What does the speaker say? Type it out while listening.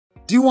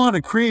Do you want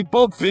to create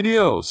bulk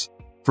videos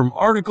from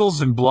articles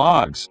and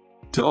blogs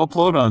to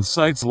upload on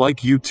sites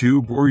like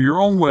YouTube or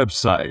your own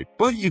website,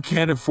 but you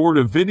can't afford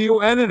a video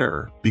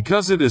editor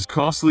because it is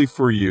costly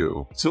for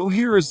you? So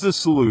here is the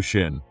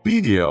solution.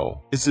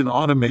 Beedeo is an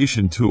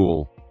automation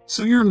tool,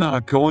 so you're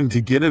not going to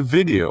get a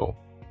video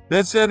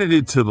that's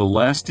edited to the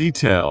last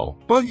detail,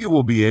 but you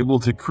will be able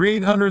to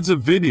create hundreds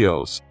of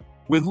videos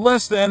with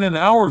less than an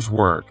hour's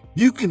work.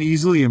 You can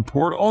easily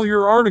import all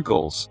your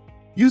articles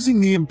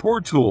using the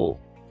import tool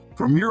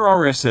from your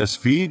RSS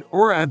feed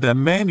or add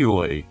them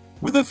manually.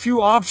 With a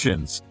few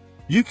options,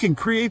 you can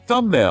create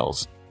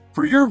thumbnails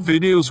for your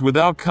videos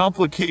without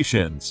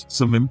complications.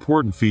 Some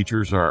important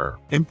features are: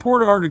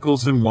 import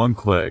articles in one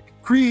click,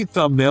 create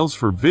thumbnails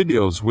for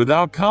videos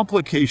without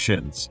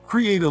complications,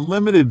 create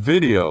unlimited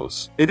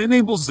videos. It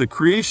enables the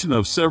creation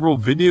of several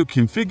video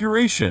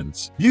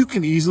configurations. You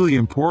can easily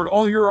import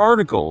all your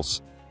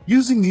articles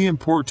using the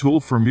import tool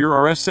from your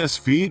RSS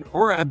feed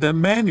or add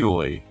them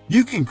manually.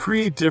 You can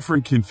create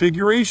different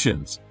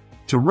configurations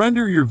to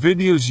render your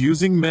videos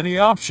using many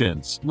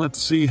options.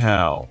 Let's see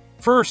how.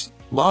 First,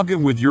 log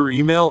in with your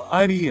email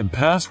ID and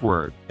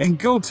password and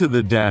go to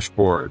the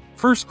dashboard.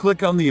 First,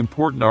 click on the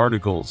important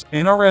articles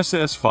and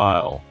RSS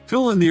file.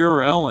 Fill in the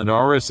URL and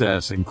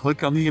RSS and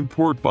click on the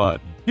import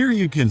button. Here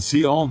you can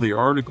see all the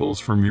articles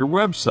from your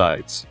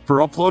websites.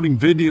 For uploading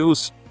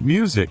videos,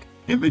 music,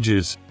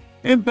 images,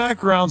 and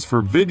backgrounds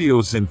for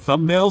videos and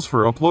thumbnails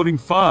for uploading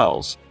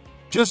files,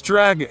 just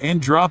drag and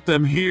drop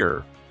them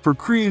here. For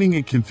creating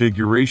a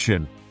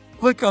configuration,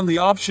 click on the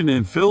option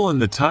and fill in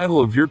the title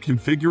of your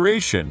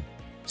configuration.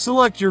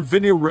 Select your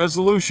video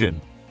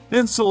resolution,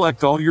 then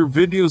select all your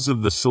videos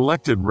of the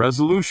selected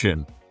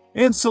resolution,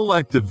 and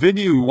select the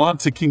video you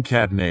want to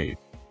concatenate.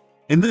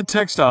 In the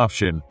text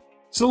option,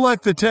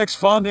 select the text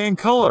font and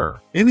color.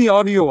 In the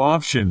audio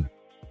option,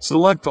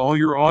 select all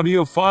your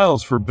audio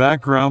files for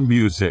background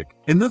music.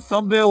 In the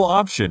thumbnail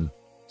option,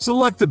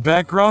 select the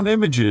background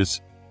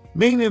images,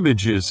 main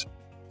images,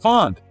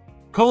 font,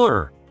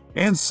 color,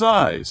 and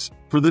size.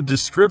 For the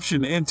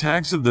description and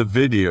tags of the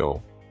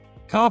video,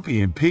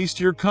 copy and paste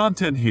your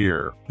content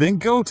here. Then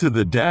go to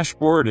the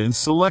dashboard and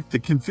select the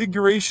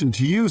configuration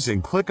to use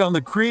and click on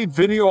the Create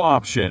Video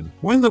option.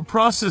 When the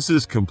process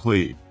is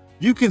complete,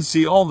 you can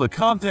see all the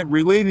content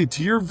related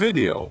to your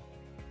video,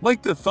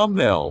 like the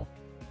thumbnail,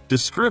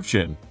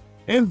 description,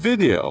 and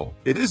video.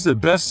 It is the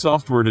best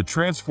software to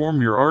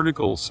transform your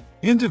articles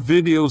into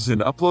videos and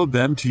upload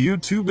them to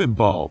YouTube in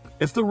bulk.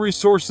 If the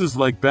resources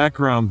like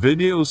background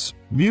videos,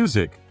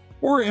 music,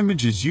 or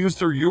images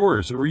used are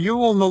yours or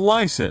you own the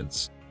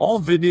license,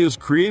 all videos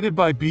created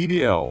by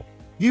Beedeo,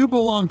 you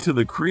belong to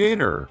the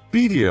creator.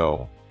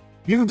 Beedeo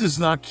does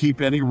not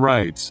keep any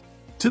rights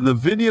to the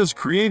videos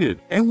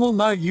created and will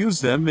not use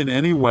them in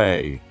any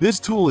way. This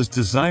tool is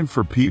designed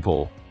for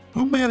people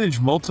who manage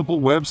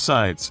multiple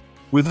websites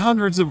with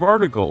hundreds of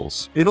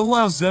articles. It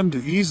allows them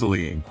to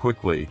easily and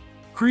quickly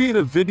create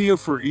a video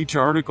for each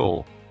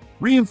article,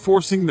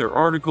 reinforcing their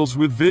articles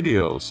with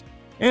videos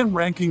and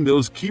ranking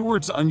those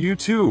keywords on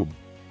YouTube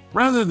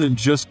rather than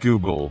just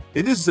Google.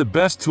 It is the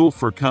best tool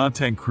for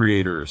content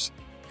creators,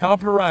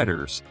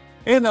 copywriters,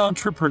 and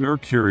entrepreneur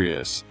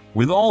curious.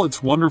 With all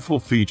its wonderful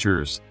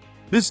features,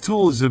 this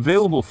tool is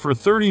available for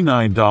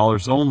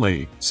 $39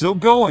 only. So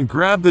go and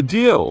grab the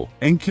deal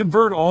and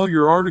convert all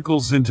your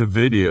articles into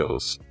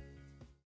videos.